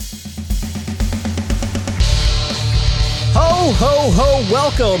Ho, ho, ho,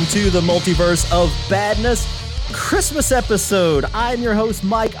 welcome to the Multiverse of Badness Christmas episode. I'm your host,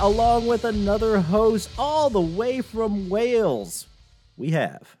 Mike, along with another host all the way from Wales. We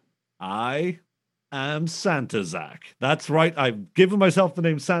have... I am Santa Zach. That's right, I've given myself the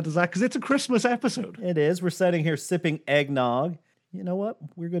name Santa Zach because it's a Christmas episode. It is. We're sitting here sipping eggnog. You know what?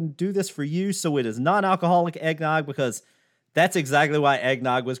 We're going to do this for you, so it is non-alcoholic eggnog, because that's exactly why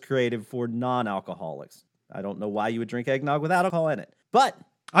eggnog was created, for non-alcoholics. I don't know why you would drink eggnog without alcohol in it, but...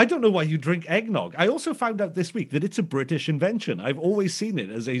 I don't know why you drink eggnog. I also found out this week that it's a British invention. I've always seen it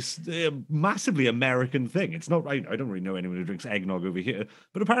as a massively American thing. It's not right. I don't really know anyone who drinks eggnog over here,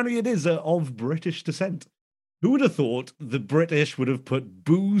 but apparently it is of British descent. Who would have thought the British would have put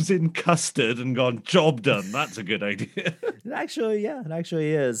booze in custard and gone, job done? That's a good idea. It actually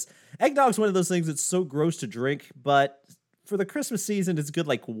is. Eggnog's one of those things that's so gross to drink, but for the Christmas season, it's good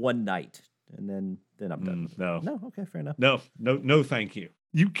like one night, and then I'm done. No, okay, fair enough. No, thank you.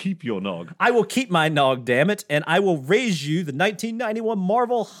 You keep your nog. I will keep my nog, damn it, and I will raise you the 1991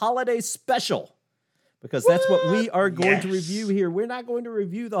 Marvel Holiday Special, because that's what we are going to review here. We're not going to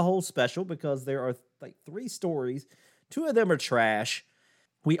review the whole special because there are like 3 stories. 2 of them are trash.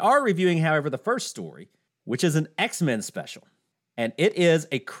 We are reviewing, however, the first story, which is an X-Men special, and it is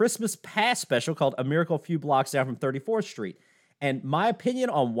a Christmas Past special called A Miracle a Few Blocks Down from 34th Street. And my opinion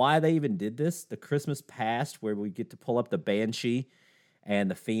on why they even did this, the Christmas Past, where we get to pull up the Banshee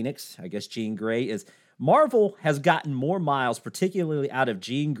and the Phoenix, I guess Jean Grey, is Marvel has gotten more miles, particularly out of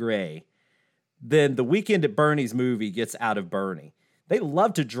Jean Grey, than the Weekend at Bernie's movie gets out of Bernie. They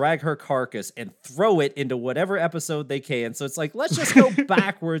love to drag her carcass and throw it into whatever episode they can. So it's like, let's just go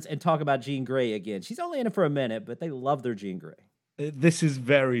backwards and talk about Jean Grey again. She's only in it for a minute, but they love their Jean Grey. This is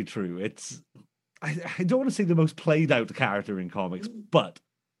very true. I don't want to say the most played out character in comics, but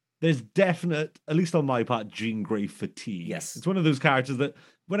there's definite, at least on my part, Jean Grey fatigue. Yes. It's one of those characters that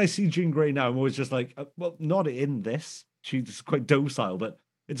when I see Jean Grey now, I'm always just like, well, not in this. She's quite docile, but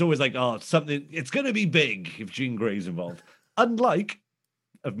it's always like, it's going to be big if Jean Grey's involved. Unlike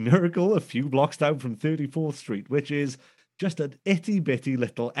A Miracle a Few Blocks Down from 34th Street, which is just an itty-bitty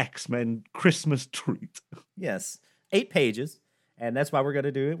little X-Men Christmas treat. Yes. 8 pages. And that's why we're going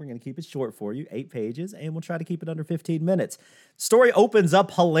to do it. We're going to keep it short for you, 8 pages, and we'll try to keep it under 15 minutes. Story opens up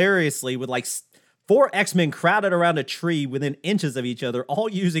hilariously with like 4 X-Men crowded around a tree within inches of each other, all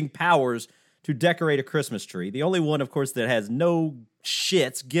using powers to decorate a Christmas tree. The only one, of course, that has no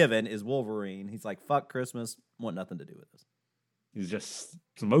shits given is Wolverine. He's like, fuck Christmas, want nothing to do with this. He's just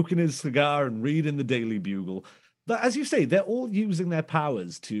smoking his cigar and reading the Daily Bugle. But as you say, they're all using their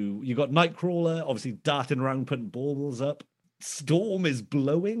powers to... You got Nightcrawler, obviously darting around, putting baubles up. Storm is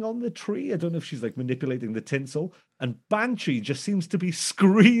blowing on the tree. I don't know if she's like manipulating the tinsel. And Banshee just seems to be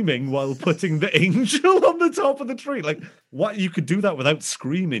screaming while putting the angel on the top of the tree. Like, what? You could do that without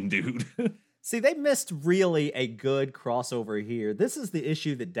screaming, dude. See, they missed really a good crossover here. This is the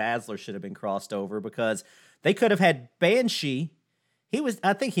issue that Dazzler should have been crossed over, because they could have had Banshee.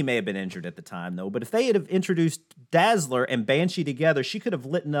 I think he may have been injured at the time, though. But if they had have introduced Dazzler and Banshee together, she could have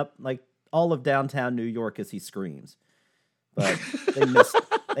lit up like all of downtown New York as he screams. But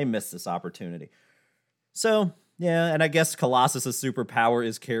they missed this opportunity. So, yeah, and I guess Colossus's superpower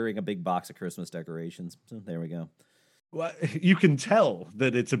is carrying a big box of Christmas decorations. So there we go. Well, you can tell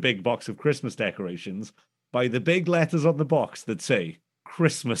that it's a big box of Christmas decorations by the big letters on the box that say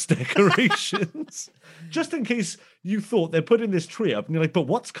Christmas decorations. Just in case you thought they're putting this tree up and you're like, but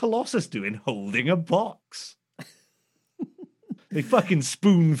what's Colossus doing holding a box? They fucking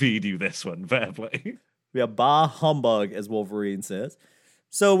spoon feed you this one, fair play. Yeah, bah humbug, as Wolverine says.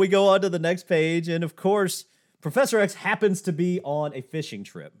 So we go on to the next page, and of course, Professor X happens to be on a fishing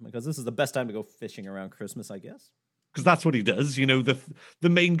trip, because this is the best time to go fishing around Christmas, I guess. Because that's what he does. You know, the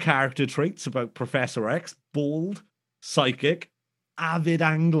main character traits about Professor X: bold, psychic, avid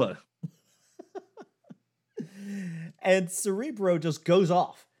angler. And Cerebro just goes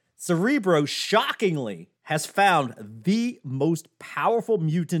off. Cerebro, shockingly, has found the most powerful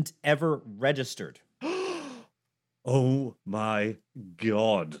mutant ever registered. Oh my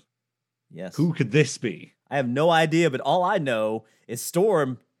God. Yes. Who could this be? I have no idea, but all I know is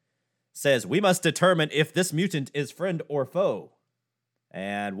Storm says, we must determine if this mutant is friend or foe.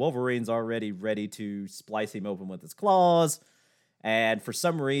 And Wolverine's already ready to splice him open with his claws. And for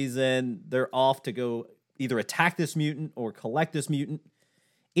some reason, they're off to go either attack this mutant or collect this mutant.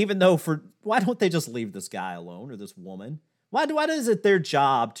 Even though why don't they just leave this guy alone or this woman? Why is it their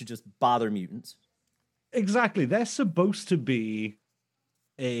job to just bother mutants? Exactly. They're supposed to be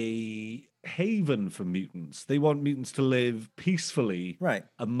a haven for mutants. They want mutants to live peacefully Right.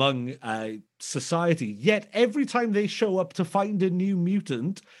 among society. Yet every time they show up to find a new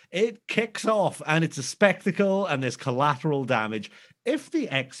mutant, it kicks off and it's a spectacle and there's collateral damage. If the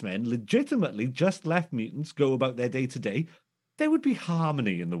X-Men legitimately just let mutants go about their day to day, there would be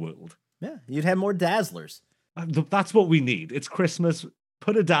harmony in the world. Yeah, you'd have more Dazzlers. That's what we need. It's Christmas.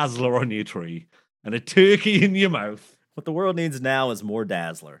 Put a Dazzler on your tree and a turkey in your mouth. What the world needs now is more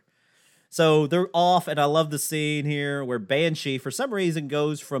Dazzler. So they're off, and I love the scene here where Banshee, for some reason,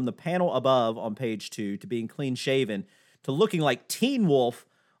 goes from the panel above on page 2 to being clean-shaven to looking like Teen Wolf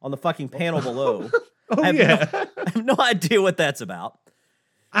on the fucking panel below. I have no idea what that's about.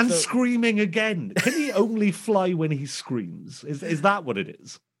 And screaming again. Can he only fly when he screams? Is that what it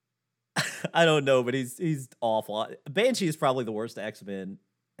is? I don't know, but he's awful. Banshee is probably the worst X-Men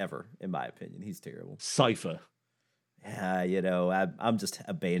ever, in my opinion. He's terrible. Cypher. Yeah, I'm just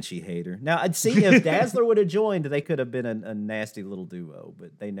a Banshee hater. Now, I'd see if Dazzler would have joined, they could have been a nasty little duo,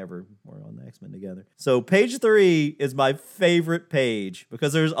 but they never were on the X-Men together. So page 3 is my favorite page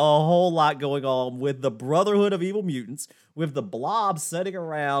because there's a whole lot going on with the Brotherhood of Evil Mutants, with the Blob sitting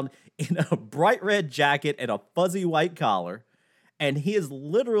around in a bright red jacket and a fuzzy white collar, and he is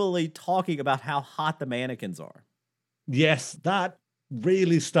literally talking about how hot the mannequins are. Yes, that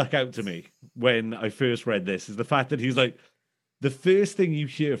really stuck out to me when I first read this, is the fact that he's like, the first thing you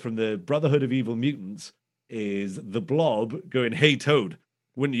hear from the Brotherhood of Evil Mutants is the Blob going, "Hey Toad,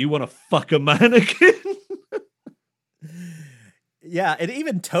 wouldn't you want to fuck a mannequin?" Yeah, and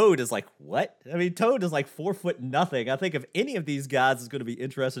even Toad is like, what? I mean, Toad is like 4 foot nothing. I think if any of these guys is going to be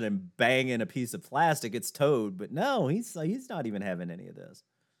interested in banging a piece of plastic, it's Toad. But no, he's not even having any of this.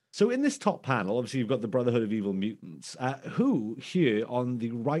 So in this top panel, obviously you've got the Brotherhood of Evil Mutants, who here on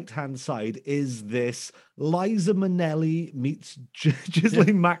the right-hand side is this Liza Minnelli meets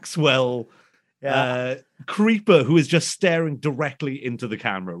Ghislaine Maxwell creeper who is just staring directly into the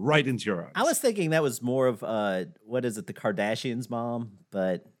camera, right into your eyes. I was thinking that was more of, what is it, the Kardashians' mom?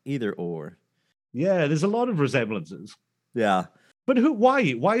 But either or. Yeah, there's a lot of resemblances. Yeah. But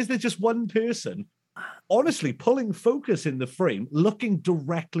why? Why is there just one person honestly pulling focus in the frame, looking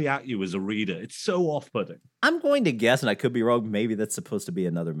directly at you as a reader? It's so off-putting. I'm going to guess, and I could be wrong, maybe that's supposed to be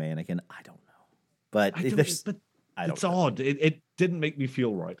another mannequin. I don't know. But it's odd. It didn't make me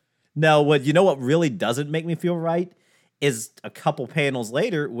feel right. No, what really doesn't make me feel right is a couple panels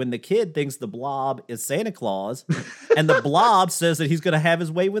later when the kid thinks the Blob is Santa Claus, and the Blob says that he's going to have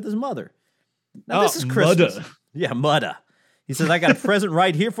his way with his mother. Now, this is Christmas. Mudda. Yeah, Mudda. He says, "I got a present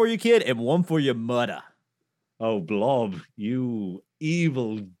right here for you, kid, and one for your Mudda." Oh, Blob, you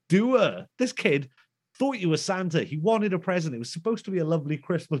evil doer. This kid thought you were Santa. He wanted a present. It was supposed to be a lovely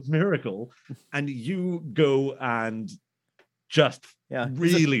Christmas miracle. And you go and just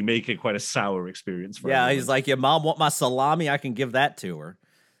really make it quite a sour experience for everyone. He's like, "Your mom want my salami? I can give that to her."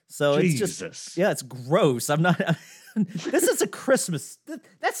 So Jesus. It's just, it's gross. I'm not, this is a Christmas.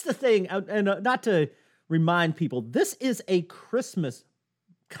 That's the thing. And not to remind people, this is a Christmas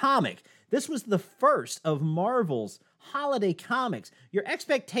comic. This was the first of Marvel's holiday comics. Your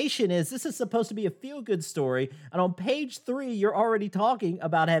expectation is this is supposed to be a feel-good story, and on page 3, you're already talking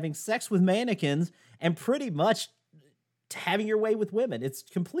about having sex with mannequins and pretty much having your way with women. It's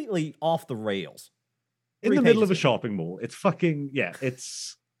completely off the rails. In the middle of a shopping mall. It's fucking,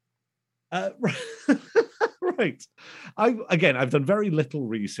 it's... Right. I've done very little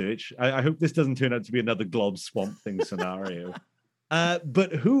research. I hope this doesn't turn out to be another Glob Swamp Thing scenario.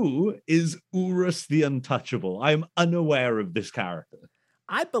 But who is Urus the Untouchable? I am unaware of this character.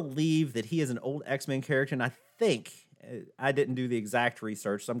 I believe that he is an old X-Men character, and I think, I didn't do the exact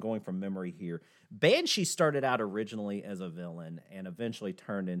research, so I'm going from memory here. Banshee started out originally as a villain and eventually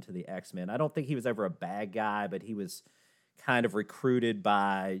turned into the X-Men. I don't think he was ever a bad guy, but he was kind of recruited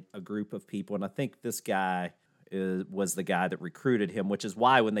by a group of people, and I think this guy was the guy that recruited him, which is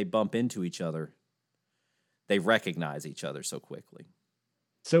why when they bump into each other, they recognize each other so quickly.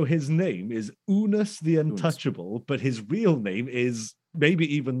 So his name is Unus the Untouchable, but his real name is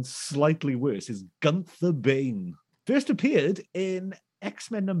maybe even slightly worse, is Gunther Bane. First appeared in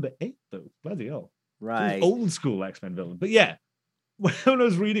X-Men number 8, though. Bloody hell. Right. Old school X-Men villain. But yeah, when I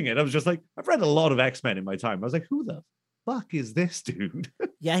was reading it, I was just like, I've read a lot of X-Men in my time. I was like, who the fuck is this dude?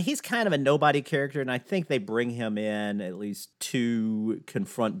 Yeah, he's kind of a nobody character, and I think they bring him in at least to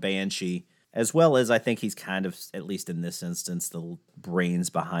confront Banshee, as well as I think he's kind of, at least in this instance, the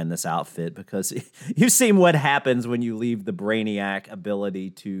brains behind this outfit, because you've seen what happens when you leave the Brainiac ability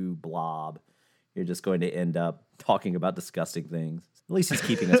to Blob. You're just going to end up talking about disgusting things. At least he's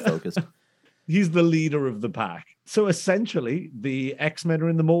keeping us focused. He's the leader of the pack. So essentially, the X-Men are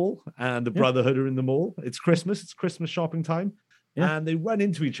in the mall and the Brotherhood are in the mall. It's Christmas. It's Christmas shopping time. Yeah. And they run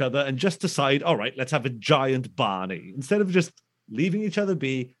into each other and just decide, all right, let's have a giant Barney. Instead of just leaving each other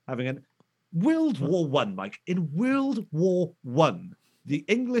be, having a World War One, Mike. In World War One, the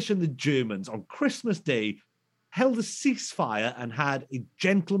English and the Germans on Christmas Day held a ceasefire and had a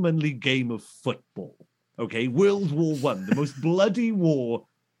gentlemanly game of football. Okay, World War One, the most bloody war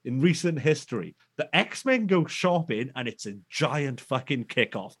in recent history. The X-Men go shopping and it's a giant fucking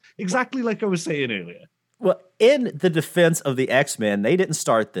kickoff. Exactly like I was saying earlier. Well, in the defense of the X-Men, they didn't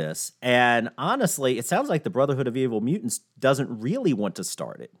start this. And honestly, it sounds like the Brotherhood of Evil Mutants doesn't really want to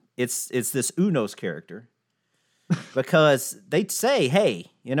start it. It's this Unos character. Because they say,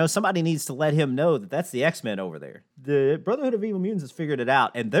 hey, somebody needs to let him know that that's the X-Men over there. The Brotherhood of Evil Mutants has figured it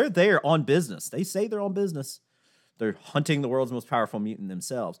out, and they're there on business. They say they're on business. They're hunting the world's most powerful mutant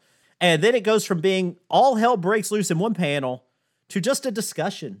themselves. And then it goes from being all hell breaks loose in one panel to just a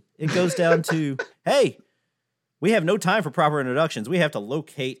discussion. It goes down to, hey, we have no time for proper introductions. We have to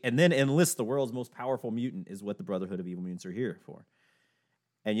locate and then enlist the world's most powerful mutant is what the Brotherhood of Evil Mutants are here for.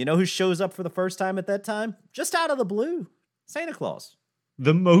 And you know who shows up for the first time at that time? Just out of the blue. Santa Claus.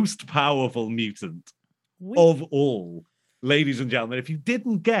 The most powerful mutant of all. Ladies and gentlemen, if you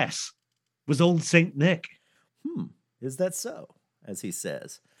didn't guess, was old Saint Nick. Is that so? As he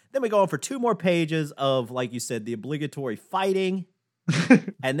says. Then we go on for 2 more pages of, like you said, the obligatory fighting.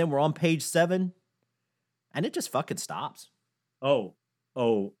 And then we're on page 7. And it just fucking stops. Oh,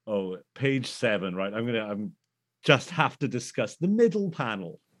 page 7, right? I'm just have to discuss the middle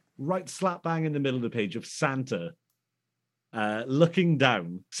panel, right slap bang in the middle of the page of Santa looking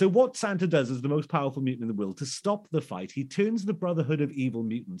down. So what Santa does as the most powerful mutant in the world, to stop the fight, he turns the Brotherhood of Evil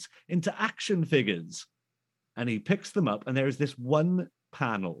Mutants into action figures. And he picks them up, and there is this one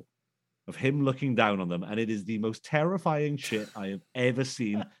panel of him looking down on them, and it is the most terrifying shit I have ever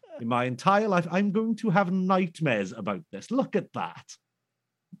seen in my entire life. I'm going to have nightmares about this. Look at that.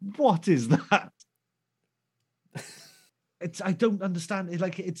 What is that? I don't understand.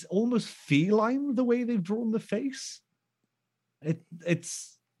 It's almost feline the way they've drawn the face. It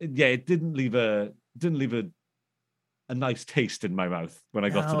didn't leave a nice taste in my mouth when I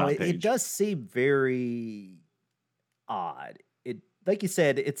got to that page. It does seem very odd. It, like you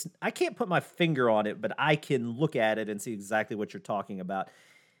said, I can't put my finger on it, but I can look at it and see exactly what you're talking about.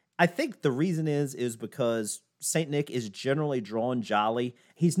 I think the reason is because Saint Nick is generally drawn jolly.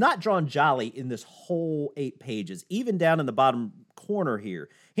 He's not drawn jolly in this whole 8 pages, even down in the bottom corner here.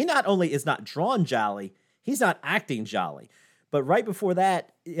 He not only is not drawn jolly, he's not acting jolly. But right before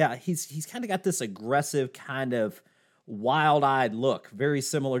that, yeah, he's kind of got this aggressive kind of wild-eyed look, very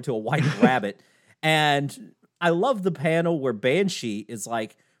similar to a white rabbit. And I love the panel where Banshee is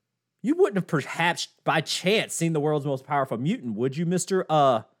like, you wouldn't have perhaps by chance seen the world's most powerful mutant, would you, Mr.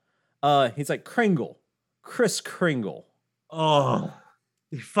 He's like Kringle. Kris Kringle. Oh,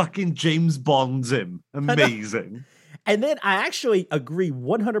 he fucking James Bonds him. Amazing. And then I actually agree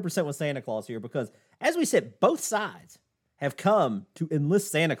 100% with Santa Claus here because, as we said, both sides have come to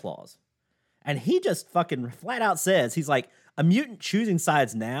enlist Santa Claus. And he just fucking flat out says, he's like, a mutant choosing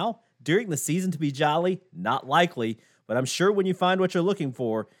sides now, during the season to be jolly, not likely, but I'm sure when you find what you're looking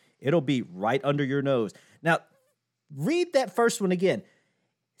for, it'll be right under your nose. Now, read that first one again.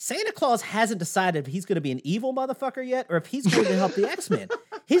 Santa Claus hasn't decided if he's going to be an evil motherfucker yet or if he's going to help the X-Men.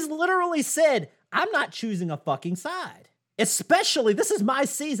 He's literally said, I'm not choosing a fucking side. Especially, this is my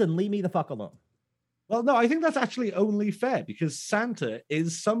season, leave me the fuck alone. Well, no, I think that's actually only fair because Santa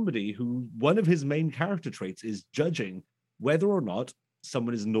is somebody who, one of his main character traits is judging whether or not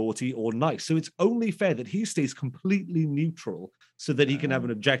someone is naughty or nice. So it's only fair that he stays completely neutral so that he can have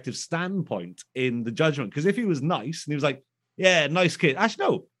an objective standpoint in the judgment. Because if he was nice and he was like, yeah, nice kid. Actually,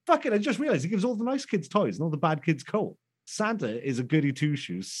 no, fuck it. I just realized he gives all the nice kids toys and all the bad kids coal. Santa is a goody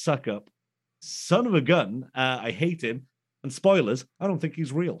two-shoes, suck up, son of a gun. I hate him. And spoilers, I don't think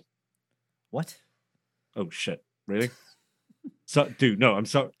he's real. What? Oh, shit. Really? Dude, no, I'm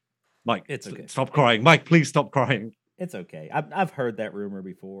sorry. Mike, it's okay. Stop crying. Mike, please stop crying. It's okay. I've heard that rumor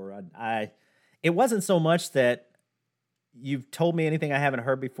before. It wasn't so much that you've told me anything I haven't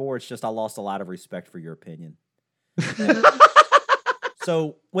heard before. It's just I lost a lot of respect for your opinion.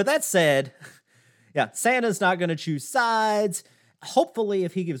 So with that said, yeah, Santa's not going to choose sides. Hopefully,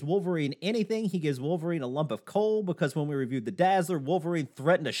 if he gives Wolverine anything, he gives Wolverine a lump of coal, because when we reviewed The Dazzler, Wolverine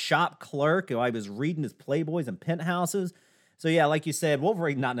threatened a shop clerk while he was reading his Playboys and penthouses. So yeah, like you said,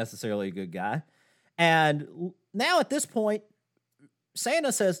 Wolverine not necessarily a good guy. And now at this point,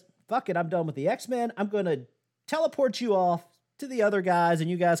 Santa says, fuck it, I'm done with the X-Men. I'm going to teleport you off to the other guys and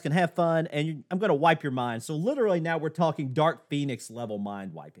you guys can have fun and I'm going to wipe your mind. So literally now we're talking Dark Phoenix level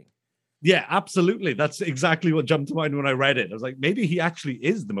mind wiping. Yeah, absolutely. That's exactly what jumped to mind when I read it. I was like, maybe he actually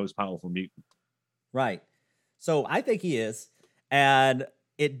is the most powerful mutant. Right. So I think he is. And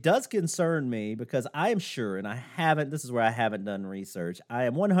it does concern me because I am sure, and this is where I haven't done research. I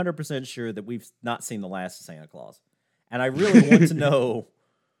am 100% sure that we've not seen the last of Santa Claus. And I really want to know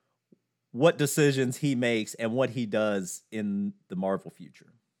what decisions he makes and what he does in the Marvel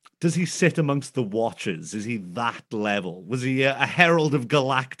future. Does he sit amongst the Watchers? Is he that level? Was he a herald of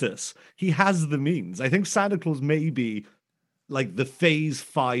Galactus? He has the means. I think Santa Claus may be like the Phase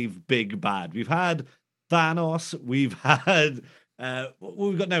 5 big bad. We've had Thanos. We've had what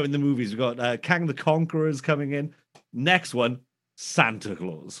we've got now in the movies. We've got Kang the Conqueror's coming in. Next one, Santa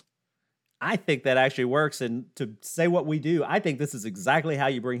Claus. I think that actually works. And to say what we do, I think this is exactly how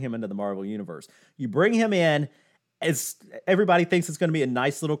you bring him into the Marvel Universe. You bring him in. Everybody thinks it's going to be a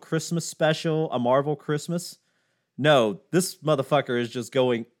nice little Christmas special, a Marvel Christmas. No, this motherfucker is just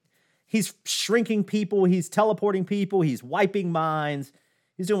going. He's shrinking people. He's teleporting people. He's wiping minds.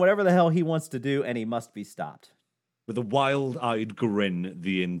 He's doing whatever the hell he wants to do, and he must be stopped. With a wild-eyed grin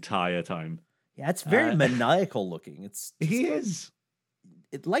the entire time. Yeah, it's very maniacal looking. He is.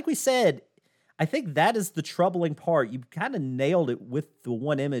 Like we said, I think that is the troubling part. You kind of nailed it with the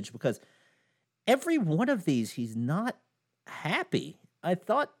one image because every one of these, he's not happy. I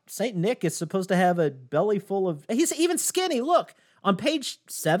thought Saint Nick is supposed to have a belly full of... He's even skinny. Look, on page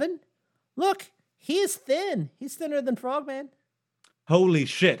 7, look, he is thin. He's thinner than Frogman. Holy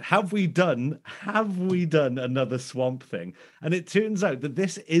shit, have we done another Swamp Thing? And it turns out that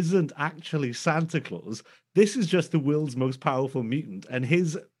this isn't actually Santa Claus. This is just the world's most powerful mutant, and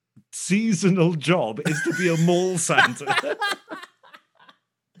his seasonal job is to be a mall Santa.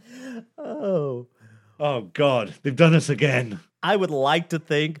 Oh, God, they've done us again. I would like to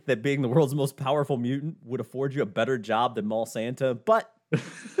think that being the world's most powerful mutant would afford you a better job than Mall Santa, but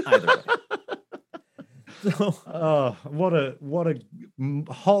either way. So, what a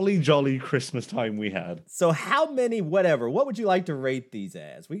holly jolly Christmas time we had. So how many, what would you like to rate these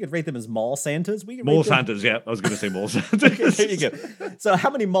as? We could rate them as Mall Santas. We could Mall Santas, yeah. I was going to say Mall Santas. Okay, there you go. So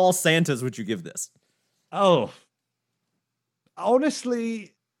how many Mall Santas would you give this? Oh,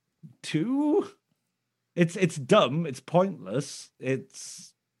 honestly, 2. It's dumb. It's pointless. It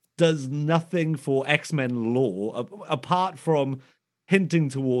does nothing for X-Men lore apart from hinting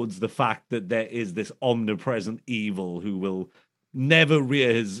towards the fact that there is this omnipresent evil who will never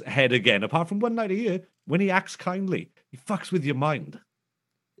rear his head again, apart from one night a year when he acts kindly. He fucks with your mind.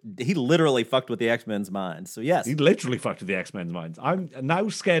 He literally fucked with the X-Men's mind. So yes. He literally fucked with the X-Men's minds. I'm now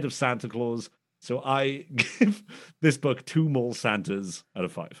scared of Santa Claus, so I give this book 2 Mall Santas out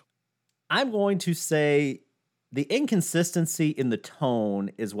of 5. I'm going to say the inconsistency in the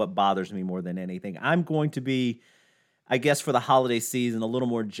tone is what bothers me more than anything. I'm going to be, I guess, for the holiday season, a little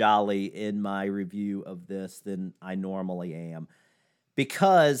more jolly in my review of this than I normally am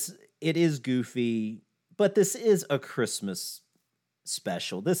because it is goofy, but this is a Christmas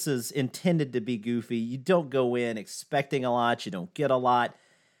special. This is intended to be goofy. You don't go in expecting a lot. You don't get a lot.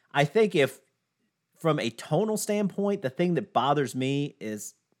 I think if, from a tonal standpoint, the thing that bothers me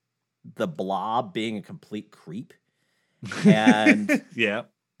is the Blob being a complete creep. And yeah.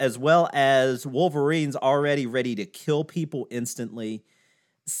 As well as Wolverine's already ready to kill people instantly.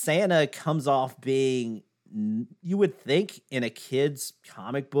 Santa comes off being, you would think in a kid's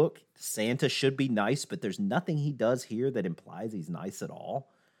comic book, Santa should be nice, but there's nothing he does here that implies he's nice at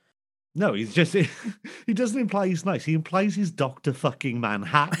all. No, he's just, he doesn't imply he's nice. He implies he's Dr. fucking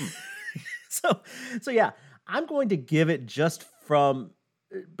Manhattan. So yeah, I'm going to give it just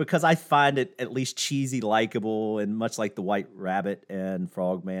because I find it at least cheesy, likable, and much like the White Rabbit and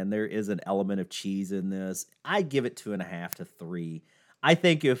Frogman, there is an element of cheese in this. I give it 2.5 to 3. I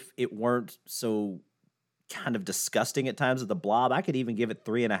think if it weren't so kind of disgusting at times with the Blob, I could even give it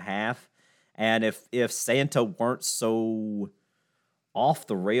 3.5. And if Santa weren't so off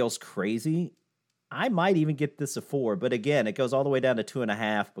the rails crazy, I might even get this a 4. But again, it goes all the way down to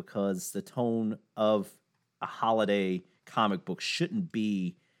 2.5 because the tone of a holiday comic book shouldn't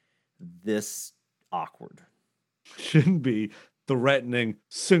be this awkward. Shouldn't be threatening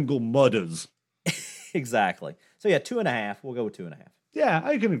single mothers. Exactly. So yeah, 2.5. We'll go with 2.5. Yeah,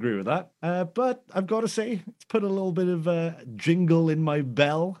 I can agree with that. But I've got to say, it's put a little bit of jingle in my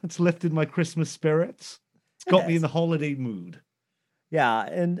bell. It's lifted my Christmas spirits. It's got me in the holiday mood. Yeah,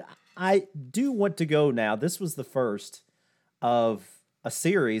 and I do want to go now. This was the first of a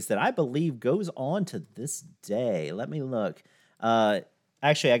series that I believe goes on to this day. Let me look.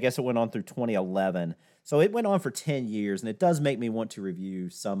 Actually, I guess it went on through 2011. So it went on for 10 years, and it does make me want to review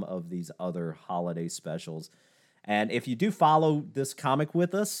some of these other holiday specials. And if you do follow this comic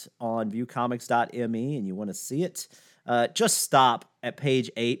with us on viewcomics.me and you want to see it, just stop at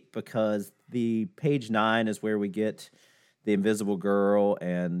page 8 because the page 9 is where we get the Invisible Girl,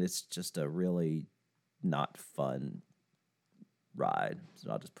 and it's just a really not fun ride.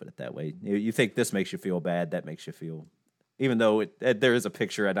 So I'll just put it that way. You think this makes you feel bad, that makes you feel... Even though there is a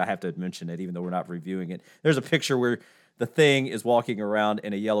picture, and I have to mention it, even though we're not reviewing it, there's a picture where the Thing is walking around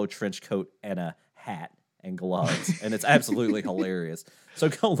in a yellow trench coat and a hat and gloves, and it's absolutely hilarious. So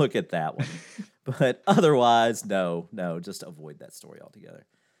go look at that one. But otherwise, no, just avoid that story altogether.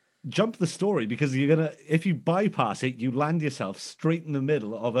 Jump the story, because you're gonna, if you bypass it, you land yourself straight in the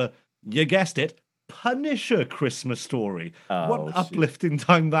middle of a, you guessed it, Punisher Christmas story. What an uplifting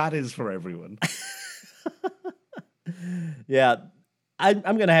time that is for everyone. Yeah, I'm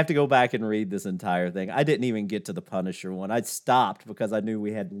going to have to go back and read this entire thing. I didn't even get to the Punisher one. I stopped because I knew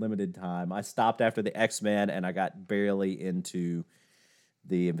we had limited time. I stopped after the X-Men, and I got barely into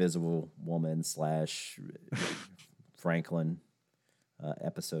the Invisible Woman / Franklin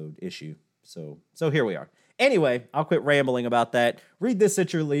episode issue. So here we are. Anyway, I'll quit rambling about that. Read this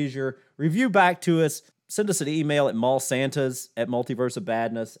at your leisure. Review back to us. Send us an email at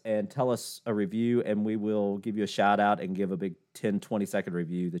mallsantas@multiverseofbadness and tell us a review, and we will give you a shout out and give a big 10, 20-second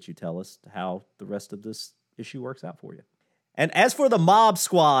review that you tell us how the rest of this issue works out for you. And as for the Mob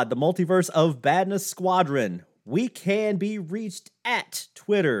Squad, the Multiverse of Badness Squadron, we can be reached at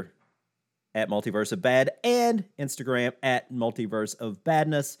Twitter at Multiverse of Bad and Instagram at Multiverse of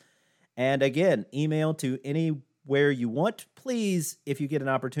Badness. And again, email to anywhere you want. Please, if you get an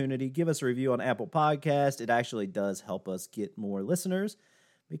opportunity, give us a review on Apple Podcast. It actually does help us get more listeners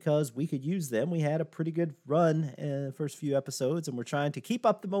because we could use them. We had a pretty good run in the first few episodes, and we're trying to keep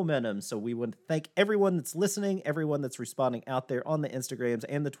up the momentum. So we want to thank everyone that's listening, everyone that's responding out there on the Instagrams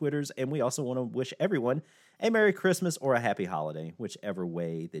and the Twitters, and we also want to wish everyone a Merry Christmas or a Happy Holiday, whichever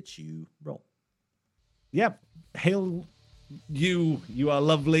way that you roll. Yep. Hail... You are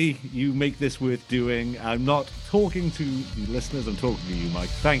lovely. You make this worth doing. I'm not talking to the listeners. I'm talking to you, Mike.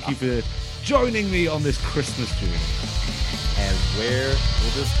 Thank you for joining me on this Christmas journey. And where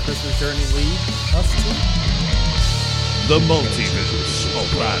will this Christmas journey lead us to? The Multiverse of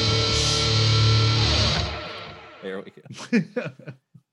Badness. There we go.